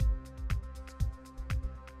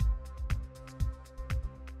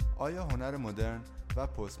آیا هنر مدرن و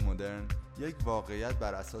پست مدرن یک واقعیت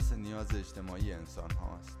بر اساس نیاز اجتماعی انسان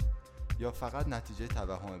هاست یا فقط نتیجه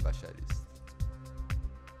توهم بشری است؟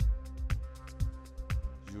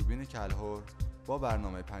 ژوبین کلهر با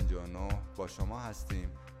برنامه 59 با شما هستیم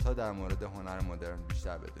تا در مورد هنر مدرن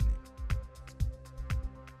بیشتر بدونیم.